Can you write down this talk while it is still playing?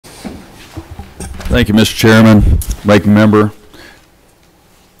Thank you, Mr. Chairman, Ranking Member.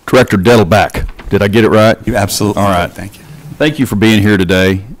 Director Dettelbach, did I get it right? You absolutely. All right. Thank you. Thank you for being here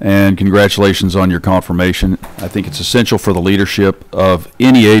today, and congratulations on your confirmation. I think it's essential for the leadership of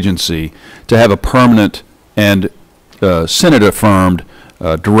any agency to have a permanent and Senate-affirmed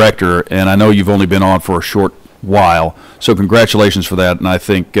director, and I know you've only been on for a short while, so congratulations for that. And I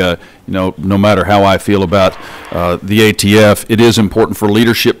think no matter how I feel about the ATF, it is important for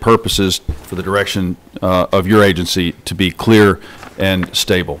leadership purposes for the direction of your agency to be clear and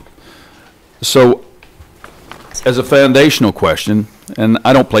stable. So as a foundational question, and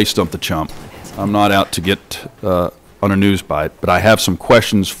I don't play Stump the Chump, I'm not out to get on a news bite, but I have some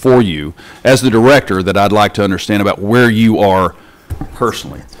questions for you as the director that I'd like to understand about where you are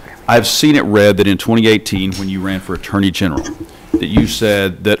personally. I've seen it read that in 2018, when you ran for Attorney General, that you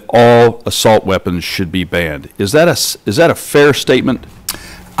said that all assault weapons should be banned. Is that a fair statement?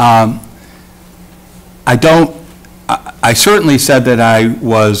 I certainly said that I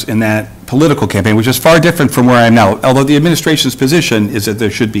was in that political campaign, which is far different from where I am now. Although the administration's position is that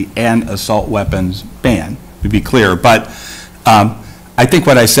there should be an assault weapons ban, to be clear. But I think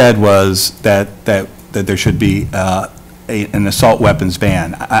what I said was that there should be an assault weapons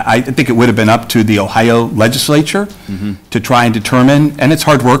ban. I think it would have been up to the Ohio legislature to try and determine, and it's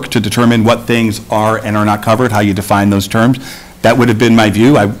hard work to determine what things are and are not covered, how you define those terms. That would have been my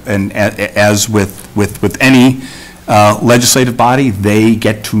view, and as with any legislative body, they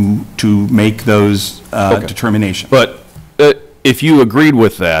get to make those determinations. But if you agreed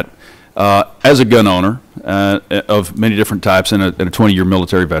with that, as a gun owner of many different types and a 20-year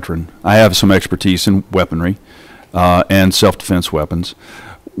military veteran, I have some expertise in weaponry and self-defense weapons.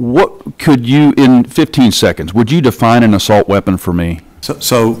 What could you, in 15 seconds, would you define an assault weapon for me?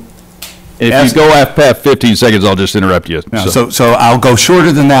 So if you go past 15 seconds, I'll just interrupt you. No, so I'll go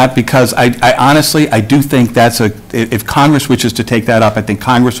shorter than that, because I honestly, I do think that's if Congress wishes to take that up, I think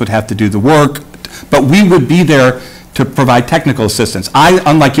Congress would have to do the work, but we would be there to provide technical assistance.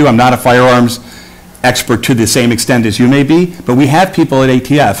 Unlike you, I'm not a firearms expert to the same extent as you may be, but we have people at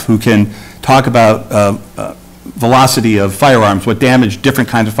ATF who can talk about velocity of firearms, what damage different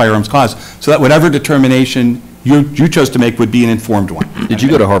kinds of firearms cause, so that whatever determination you chose to make would be an informed one. Did you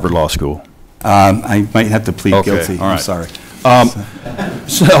go to Harvard Law School? I might have to plead guilty. All right. I'm sorry.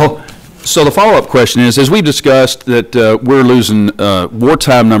 So the follow-up question is, as we've discussed, that we're losing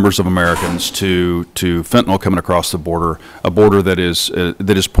wartime numbers of Americans to fentanyl coming across the border, a border that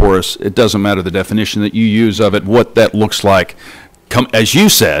is porous. It doesn't matter the definition that you use of it, what that looks like. As you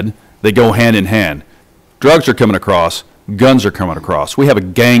said, they go hand in hand. Drugs are coming across, guns are coming across. We have a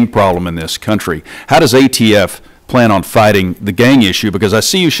gang problem in this country. How does ATF plan on fighting the gang issue? Because I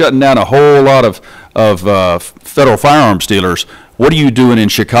see you shutting down a whole lot of federal firearms dealers. What are you doing in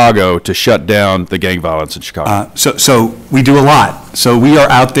Chicago to shut down the gang violence in Chicago? So we do a lot. So we are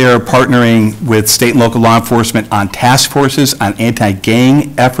out there partnering with state and local law enforcement on task forces, on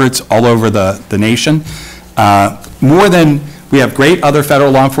anti-gang efforts all over the nation. We have great other federal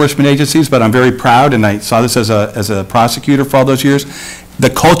law enforcement agencies, but I'm very proud, and I saw this as a prosecutor for all those years. The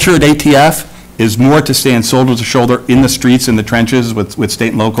culture at ATF is more to stand shoulder to shoulder in the streets, in the trenches with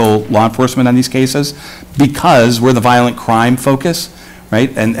state and local law enforcement on these cases, because we're the violent crime focus,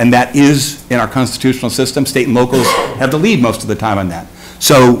 right? And that is in our constitutional system. State and locals have the lead most of the time on that.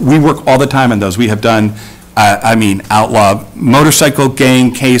 So we work all the time on those. We have done, outlaw motorcycle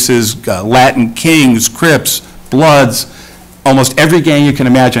gang cases, Latin Kings, Crips, Bloods, almost every gang you can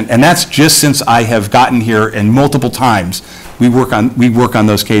imagine, and that's just since I have gotten here, and multiple times we work on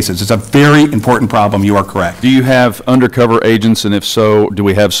those cases. It's a very important problem. You are correct. Do you have undercover agents, and if so, do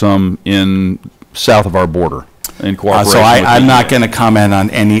we have some in south of our border in cooperation? So I'm not going to comment on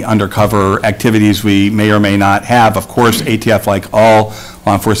any undercover activities we may or may not have. Of course, ATF, like all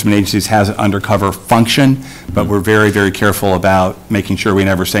law enforcement agencies, has an undercover function, but we're very, very careful about making sure we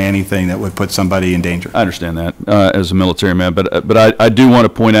never say anything that would put somebody in danger. I understand that as a military man, but I do want to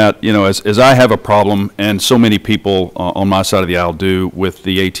point out, as I have a problem, and so many people on my side of the aisle do, with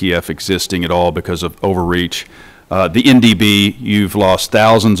the ATF existing at all because of overreach. The NDB, you've lost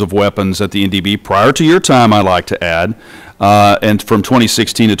thousands of weapons at the NDB prior to your time, I like to add. And from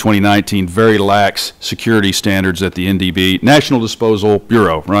 2016 to 2019, very lax security standards at the NDB, National Disposal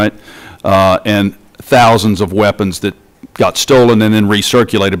Bureau, right? And thousands of weapons that got stolen and then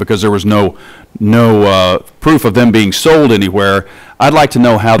recirculated because there was no proof of them being sold anywhere. I'd like to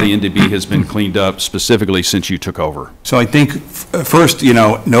know how the NDB has been cleaned up specifically since you took over. So I think first,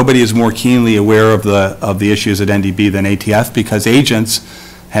 nobody is more keenly aware of the issues at NDB than ATF, because agents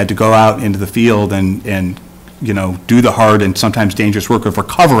had to go out into the field and you know, do the hard and sometimes dangerous work of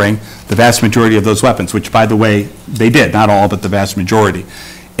recovering the vast majority of those weapons, which, by the way, they did, not all, but the vast majority.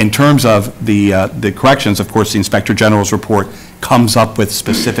 In terms of the corrections, of course, the Inspector General's report comes up with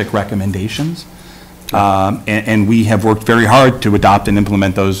specific recommendations, and we have worked very hard to adopt and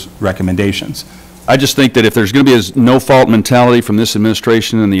implement those recommendations. I just think that if there's going to be a no-fault mentality from this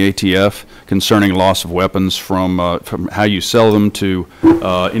administration and the ATF concerning loss of weapons from how you sell them to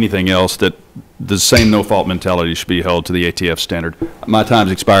anything else, that the same no-fault mentality should be held to the ATF standard. My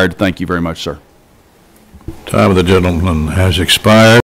time's expired. Thank you very much, sir. Time of the gentleman has expired.